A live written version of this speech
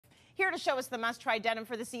Here to show us the must-try denim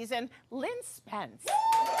for the season, Lynn Spence. Let's do it.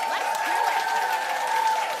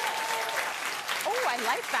 Oh, I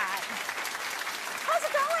like that. How's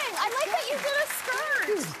it going? I like that you did a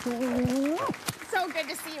skirt. So good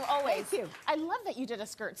to see you always. Thank you. I love that you did a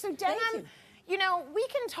skirt. So denim, you know, we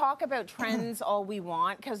can talk about trends all we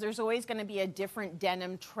want because there's always going to be a different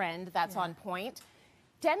denim trend that's on point.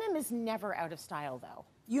 Denim is never out of style, though.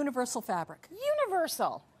 Universal fabric.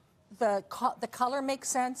 Universal. The color makes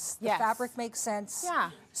sense. The fabric makes sense. Yeah.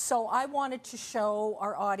 So I wanted to show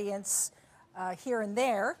our audience here and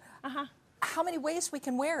there how many ways we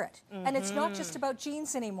can wear it. And it's not just about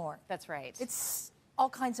jeans anymore. That's right. It's all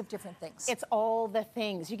kinds of different things. It's all the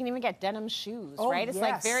things. You can even get denim shoes, right? It's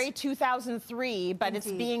like very 2003, but it's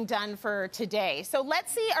being done for today. So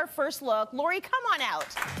let's see our first look. Lori, come on out.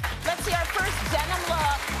 Let's see our first denim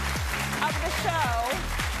look of the show.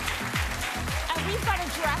 And we've got a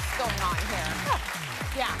dress going on here.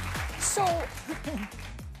 Yeah. So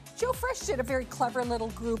Joe Fresh did a very clever little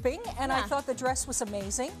grouping, and I thought the dress was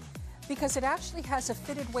amazing because it actually has a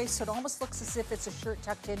fitted waist, so it almost looks as if it's a shirt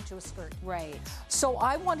tucked into a skirt. Right. So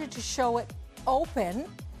I wanted to show it open,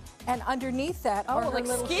 and underneath that are her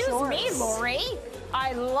little shorts. Excuse me, Lori.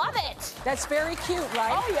 I love it. That's very cute,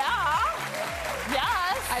 right? Oh, yeah.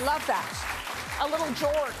 Yes. I love that. A little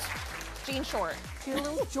jort. Jean short. A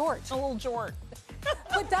little jort. A little jort.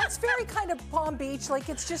 But that's very kind of Palm Beach, like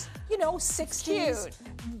it's just, you know, 60s. Cute.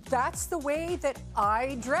 That's the way that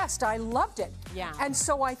I dressed. I loved it. Yeah. And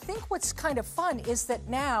so I think what's kind of fun is that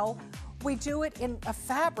now we do it in a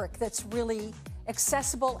fabric that's really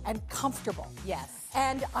accessible and comfortable. Yes.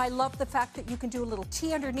 And I love the fact that you can do a little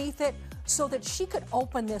tee underneath it so that she could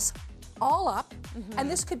open this all up, and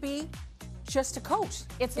this could be just a coat.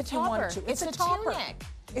 It's a topper. It's a topper. tunic.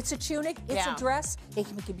 It's a tunic, it's a dress, it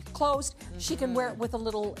can be closed. She can wear it with a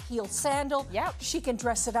little heel sandal. Yep. She can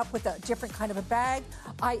dress it up with a different kind of a bag.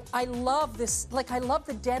 I love this, like I love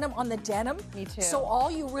the denim on the denim. Me too. So all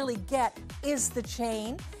you really get is the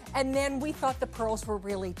chain. And then we thought the pearls were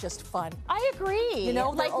really just fun. I agree. You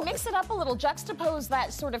know, like mix it up a little, juxtapose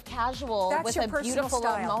that sort of casual with a beautiful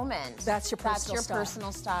little moment. That's your personal style. That's your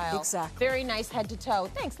personal style. Exactly. Very nice head to toe.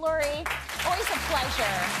 Thanks, Lori. Always a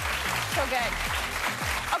pleasure. So good.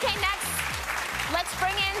 Okay, next, let's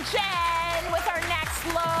bring in Jen with our next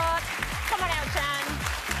look. Come on out, Jen.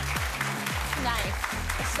 Nice.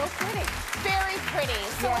 It's so pretty. Very pretty.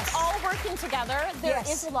 So it's all working together. There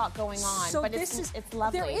is a lot going on, so but it's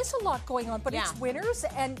lovely. There is a lot going on, but it's winners,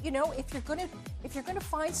 and you know, if you're gonna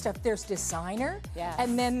find stuff, there's designer,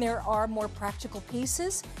 and then there are more practical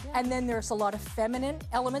pieces, and then there's a lot of feminine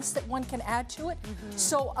elements that one can add to it.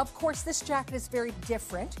 So of course this jacket is very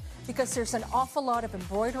different because there's an awful lot of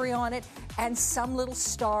embroidery on it and some little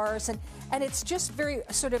stars, and it's just very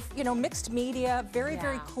sort of, you know, mixed media,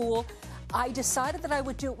 very cool. I decided that I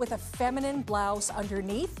would do it with a feminine blouse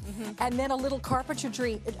underneath, and then a little carpenter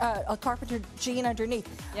jean underneath.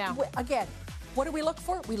 Yeah. Again, what do we look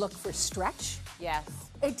for? We look for stretch. Yes.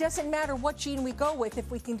 It doesn't matter what jean we go with if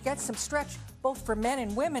we can get some stretch, both for men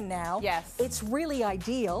and women now. Yes. It's really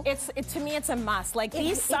ideal. To me, it's a must. Like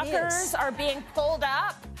these suckers are being pulled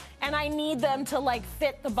up, and I need them to like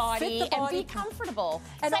fit the body and be comfortable.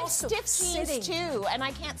 And also I have stiff jeans too, and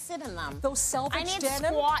I can't sit in them. Those selvage denim. denim. I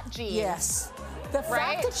need squat jeans. Yes. The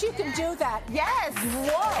fact that you can do that. Yes.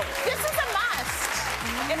 Whoa. This is a must.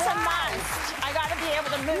 It's a must. I got to be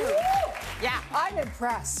able to move. Woo. Yeah. I'm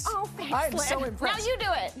impressed. Oh, thanks, I'm Lynn. so impressed. Now you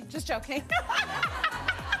do it. Just joking.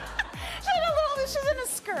 She's in a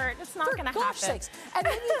skirt. It's not going to happen. Sakes. And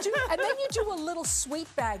then you do a little sweet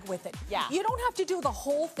bag with it. Yeah. You don't have to do the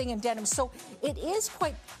whole thing in denim. So it is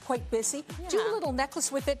quite busy. Yeah. Do a little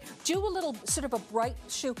necklace with it. Do a little sort of a bright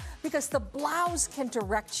shoe, because the blouse can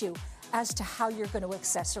direct you as to how you're going to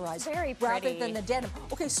accessorize Very pretty. rather than the denim.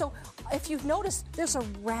 Okay, so if you've noticed, there's a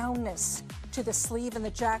roundness to the sleeve and the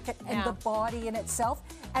jacket and the body in itself.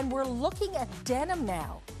 And we're looking at denim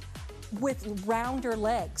now with rounder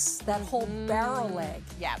legs. That whole barrel leg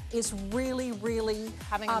is really, really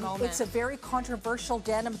having a moment. It's a very controversial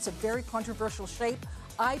denim. It's a very controversial shape.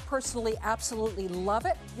 I personally absolutely love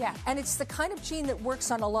it. Yeah. And it's the kind of jean that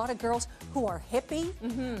works on a lot of girls who are hippie,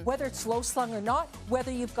 whether it's low slung or not,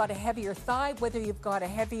 whether you've got a heavier thigh, whether you've got a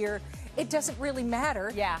heavier, it doesn't really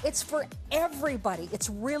matter. Yeah. It's for everybody. It's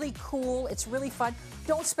really cool. It's really fun.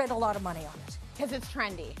 Don't spend a lot of money on it. Because it's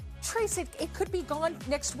trendy. Tracy, it could be gone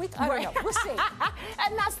next week. I don't know. We'll see.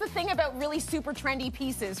 And that's the thing about really super trendy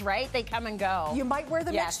pieces, right? They come and go. You might wear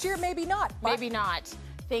them next year, maybe not. Maybe not.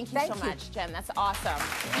 Thank you so much, Jen. That's awesome.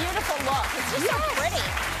 Beautiful look. It's just so pretty.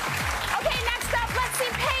 Okay, next up, let's see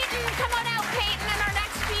Peyton. Come on out, Peyton, and our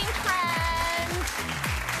next jean trend.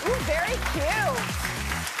 Ooh, very cute.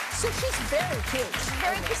 So she's very cute.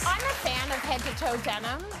 Very cute. I'm a fan of head-to-toe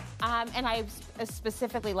denim, and I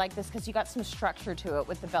specifically like this because you got some structure to it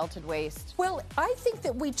with the belted waist. Well, I think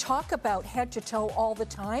that we talk about head-to-toe all the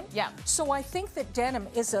time. Yeah. So I think that denim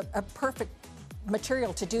is a perfect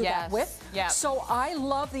material to do that with. Yeah. So I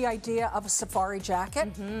love the idea of a safari jacket.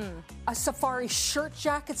 A safari shirt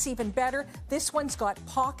jacket's even better. This one's got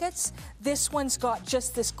pockets. This one's got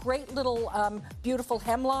just this great little beautiful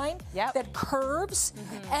hemline that curves.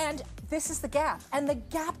 And this is the Gap. And the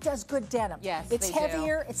Gap does good denim. Yes, it's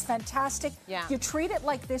heavier, it's fantastic. Yeah. You treat it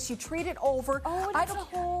like this, you treat it over. Oh, it's a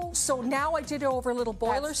whole... So now I did it over a little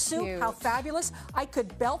boiler That's suit. cute. How fabulous. I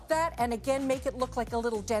could belt that and again make it look like a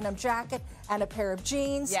little denim jacket and a pair of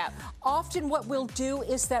jeans. Yeah. Often what we'll do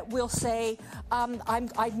is that we'll say,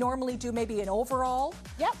 I normally do maybe an overall.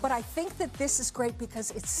 Yep. But I think that this is great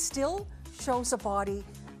because it still shows a body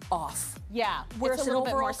off. Yeah. Whereas an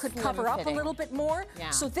overall more could cover up a little bit more. Yeah.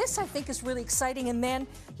 So this, I think, is really exciting. And then,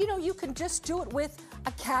 you know, you can just do it with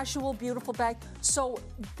a casual, beautiful bag. So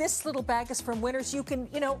this little bag is from Winners. You can,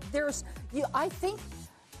 you know, I think,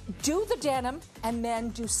 do the denim and then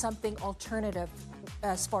do something alternative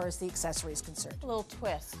as far as the accessory is concerned. A little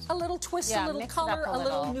twist. A little twist, a little color, a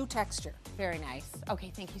little new texture. Very nice.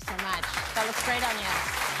 Okay, thank you so much. That looks great on you.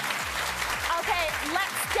 Okay,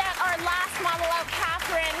 let's get our last model out.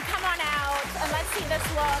 Catherine, come on out and let's see this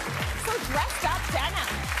look. So dressed up denim.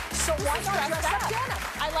 So why not dress up denim?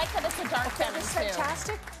 I like that it's a dark denim That's too.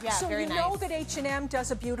 fantastic. Yeah, so very you know that H&M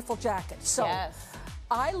does a beautiful jacket. So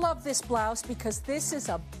I love this blouse because this is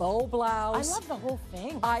a bow blouse. I love the whole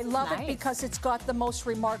thing. I love it because it's got the most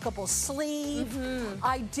remarkable sleeve.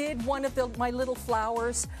 I did one of my little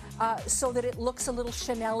flowers so that it looks a little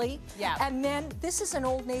Chanel-y. Yeah. And then this is an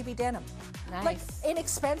Old Navy denim. Nice. Like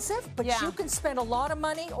inexpensive, but you can spend a lot of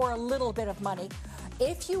money or a little bit of money.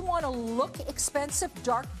 If you want to look expensive,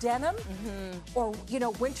 dark denim, or, you know,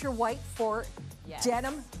 winter white for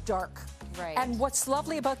denim dark. Right. And what's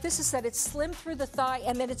lovely about this is that it's slim through the thigh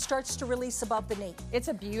and then it starts to release above the knee. It's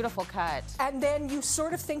a beautiful cut. And then you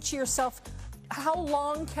sort of think to yourself, how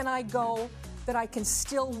long can I go that I can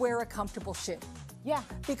still wear a comfortable shoe? Yeah.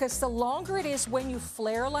 Because the longer it is when you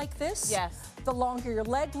flare like this, the longer your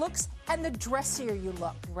leg looks and the dressier you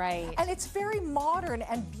look. Right. And it's very modern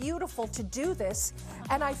and beautiful to do this.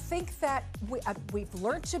 And I think that we've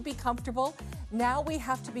learned to be comfortable. Now we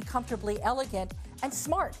have to be comfortably elegant and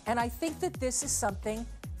smart. And I think that this is something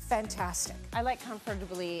fantastic. I like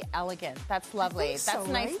comfortably elegant. That's lovely. That's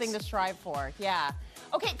a nice thing to strive for. Yeah.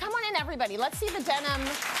 Okay, come on in, everybody. Let's see the denim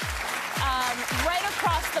right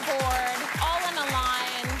across the board, all in a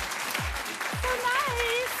line. So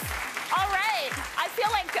nice. All right. I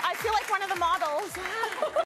feel like one of the models.